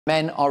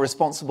Men are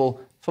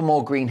responsible for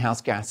more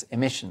greenhouse gas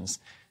emissions.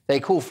 They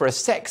call for a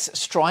sex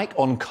strike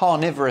on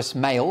carnivorous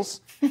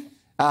males.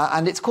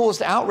 And it's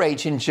caused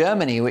outrage in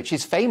Germany, which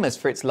is famous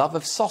for its love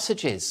of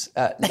sausages.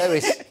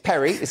 Lois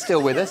Perry is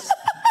still with us.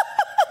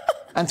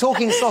 And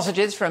talking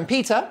sausages from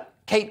Peta,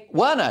 Kate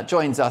Werner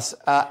joins us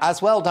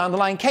as well down the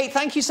line. Kate,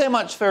 thank you so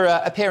much for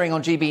appearing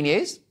on GB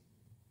News.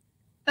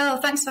 Oh,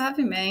 thanks for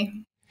having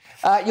me.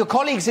 Your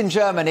colleagues in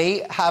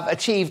Germany have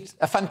achieved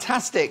a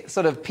fantastic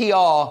sort of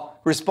PR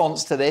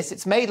response to this.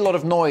 It's made a lot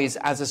of noise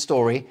as a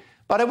story.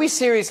 But are we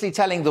seriously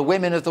telling the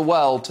women of the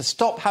world to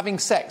stop having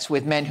sex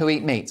with men who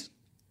eat meat?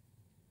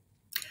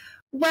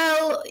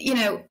 Well,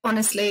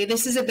 honestly,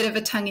 this is a bit of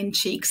a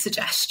tongue-in-cheek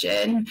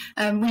suggestion.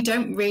 We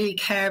don't really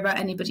care about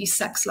anybody's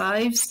sex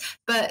lives.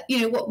 But,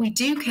 what we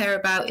do care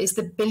about is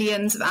the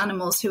billions of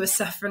animals who are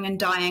suffering and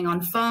dying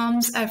on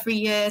farms every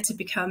year to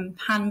become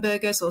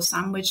hamburgers or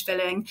sandwich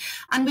filling.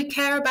 And we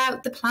care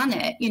about the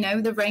planet, the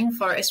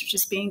rainforest, which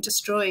is being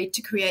destroyed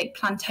to create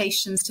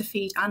plantations to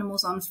feed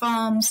animals on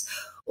farms,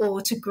 or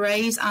to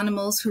graze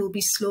animals who will be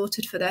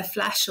slaughtered for their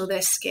flesh or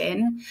their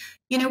skin.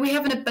 We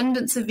have an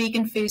abundance of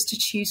vegan foods to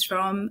choose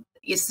from.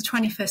 It's the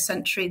 21st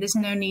century. There's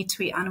no need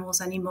to eat animals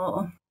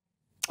anymore.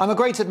 I'm a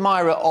great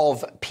admirer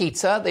of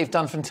Peta. They've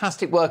done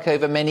fantastic work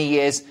over many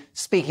years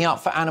speaking up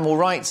for animal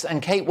rights.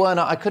 And Kate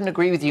Werner, I couldn't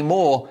agree with you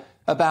more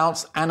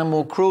about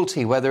animal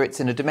cruelty, whether it's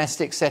in a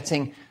domestic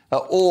setting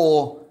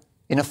or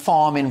in a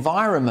farm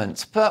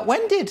environment. But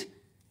when did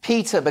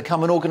Peta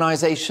become an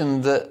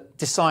organisation that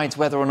decides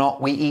whether or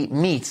not we eat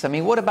meat? I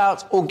mean, what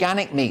about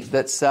organic meat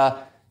that's,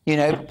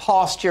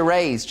 pasture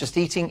raised, just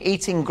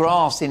eating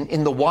grass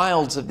in the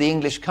wilds of the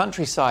English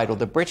countryside or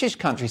the British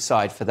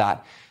countryside for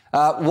that?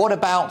 What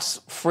about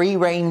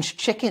free-range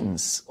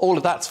chickens? All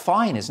of that's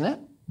fine, isn't it?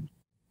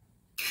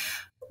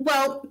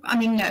 Well,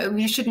 no,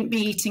 you shouldn't be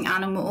eating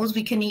animals.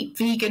 We can eat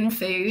vegan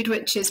food,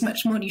 which is much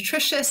more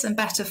nutritious and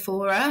better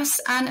for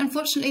us. And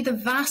unfortunately, the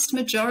vast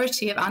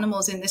majority of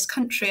animals in this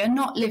country are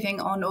not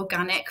living on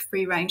organic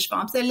free-range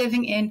farms. They're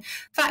living in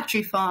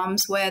factory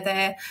farms where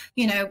they're,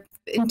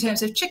 in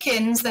terms of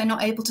chickens, they're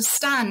not able to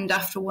stand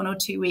after 1 or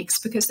 2 weeks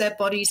because their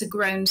bodies are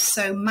grown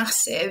so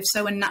massive,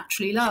 so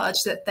unnaturally large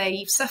that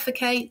they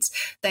suffocate,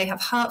 they have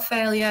heart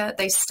failure,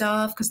 they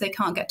starve because they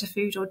can't get to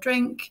food or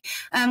drink.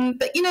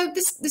 But,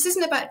 this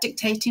isn't about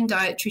dictating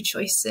dietary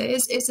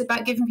choices. It's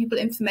about giving people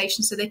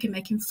information so they can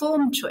make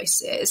informed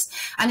choices.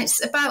 And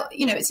it's about,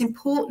 it's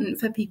important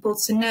for people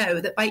to know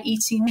that by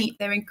eating meat,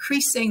 they're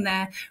increasing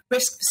their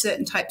risk for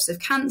certain types of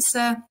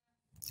cancer.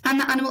 And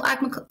that animal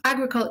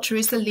agriculture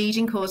is the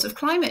leading cause of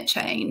climate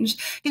change.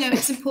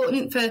 It's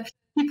important for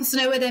people to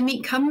know where their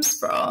meat comes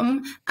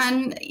from.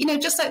 And,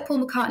 just like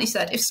Paul McCartney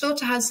said, if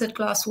slaughterhouses had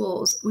glass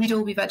walls, we'd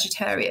all be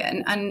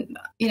vegetarian. And,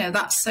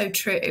 that's so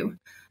true.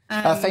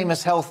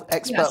 Famous health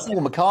expert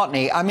Paul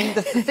McCartney. I mean,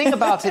 the thing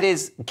about it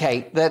is,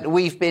 Kate, that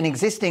we've been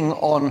existing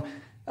on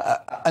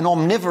an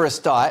omnivorous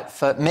diet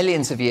for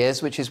millions of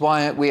years, which is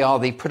why we are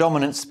the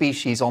predominant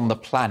species on the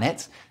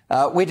planet.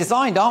 We're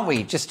designed, aren't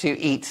we, just to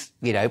eat,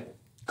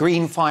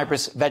 green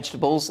fibrous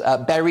vegetables,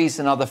 berries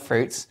and other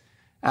fruits,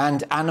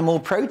 and animal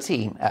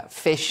protein,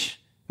 fish,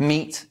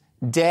 meat,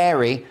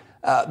 dairy.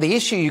 The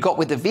issue you got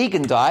with the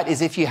vegan diet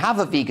is if you have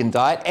a vegan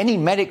diet, any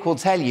medic will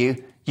tell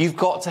you you've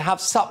got to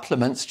have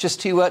supplements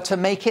just to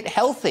make it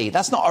healthy.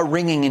 That's not a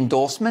ringing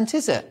endorsement,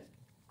 is it?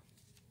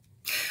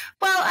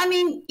 Well,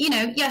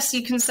 yes,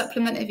 you can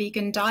supplement a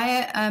vegan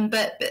diet,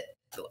 but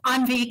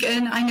I'm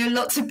vegan. I know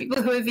lots of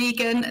people who are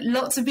vegan.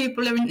 Lots of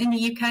people in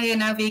the UK are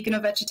now vegan or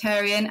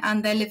vegetarian,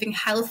 and they're living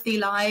healthy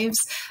lives.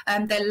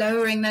 They're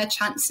lowering their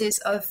chances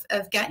of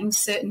getting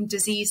certain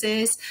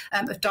diseases,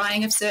 of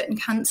dying of certain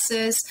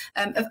cancers,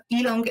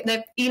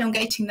 they're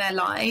elongating their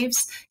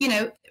lives.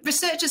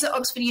 Researchers at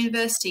Oxford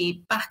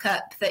University back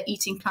up that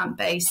eating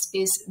plant-based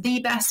is the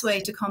best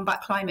way to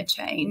combat climate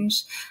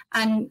change.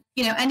 And,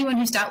 anyone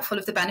who's doubtful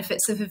of the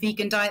benefits of a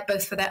vegan diet,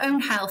 both for their own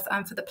health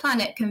and for the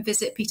planet, can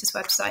visit Peta's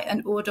website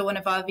and order one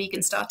of our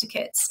vegan starter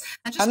kits.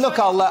 And look,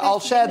 I'll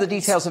share the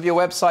details of your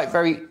website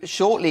very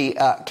shortly,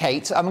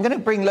 Kate. I'm going to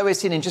bring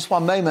Lois in just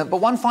one moment.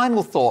 But one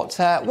final thought.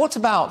 What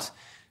about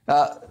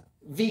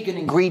vegan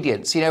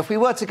ingredients? If we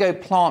were to go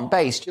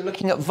plant-based, you're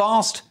looking at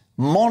vast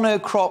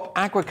monocrop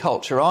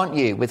agriculture, aren't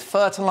you? With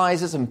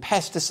fertilizers and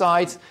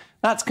pesticides.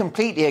 That's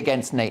completely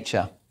against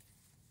nature.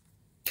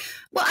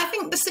 Well, I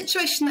think the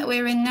situation that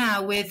we're in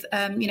now with,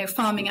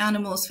 farming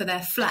animals for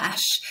their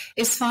flesh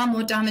is far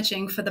more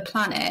damaging for the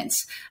planet.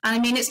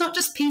 And it's not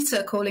just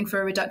Peta calling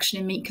for a reduction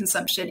in meat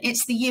consumption,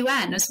 it's the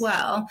UN as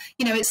well.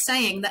 It's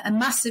saying that a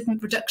massive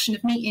reduction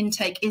of meat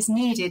intake is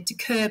needed to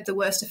curb the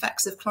worst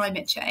effects of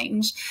climate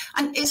change.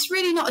 And it's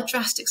really not a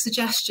drastic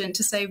suggestion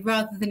to say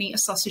rather than eat a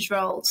sausage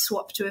roll,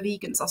 swap to a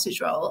vegan sausage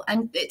roll.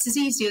 And it's as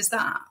easy as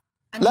that.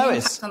 And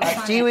Lois,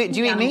 do you eat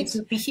meat?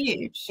 Would be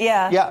huge.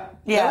 Yeah.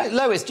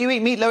 Lois, do you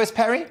eat meat, Lois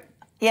Perry?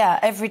 Yeah,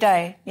 every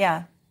day.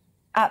 Yeah,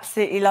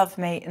 absolutely love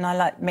meat, and I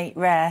like meat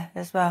rare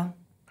as well.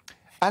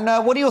 And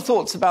what are your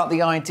thoughts about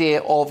the idea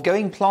of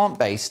going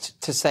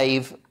plant-based to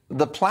save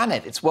the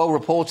planet? It's well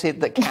reported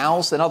that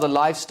cows and other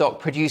livestock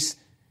produce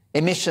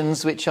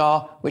emissions which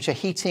are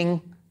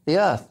heating the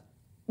Earth?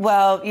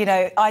 Well, you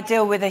know, I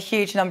deal with a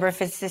huge number of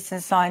physicists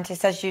and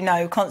scientists, as you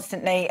know,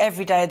 constantly,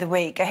 every day of the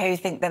week, who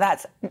think that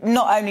that's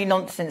not only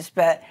nonsense,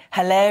 but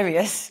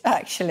hilarious,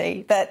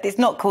 actually, that it's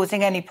not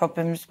causing any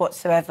problems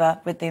whatsoever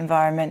with the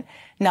environment.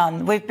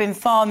 None. We've been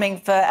farming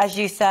for, as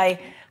you say,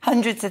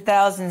 hundreds of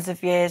thousands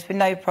of years with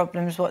no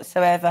problems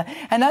whatsoever.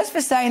 And as for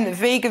saying that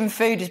vegan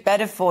food is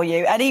better for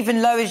you and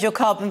even lowers your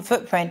carbon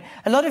footprint,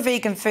 a lot of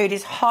vegan food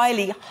is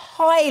highly,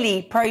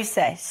 highly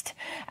processed.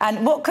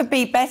 And what could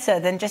be better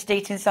than just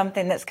eating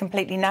something that's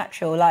completely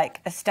natural,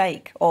 like a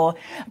steak?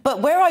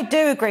 But where I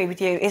do agree with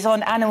you is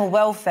on animal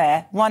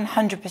welfare,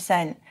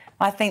 100%.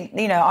 I think,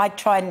 you know,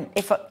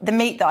 the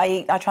meat that I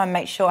eat, I try and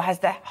make sure has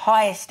the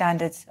highest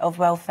standards of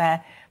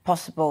welfare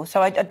possible.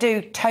 So I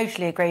do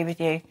totally agree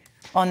with you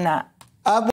on that.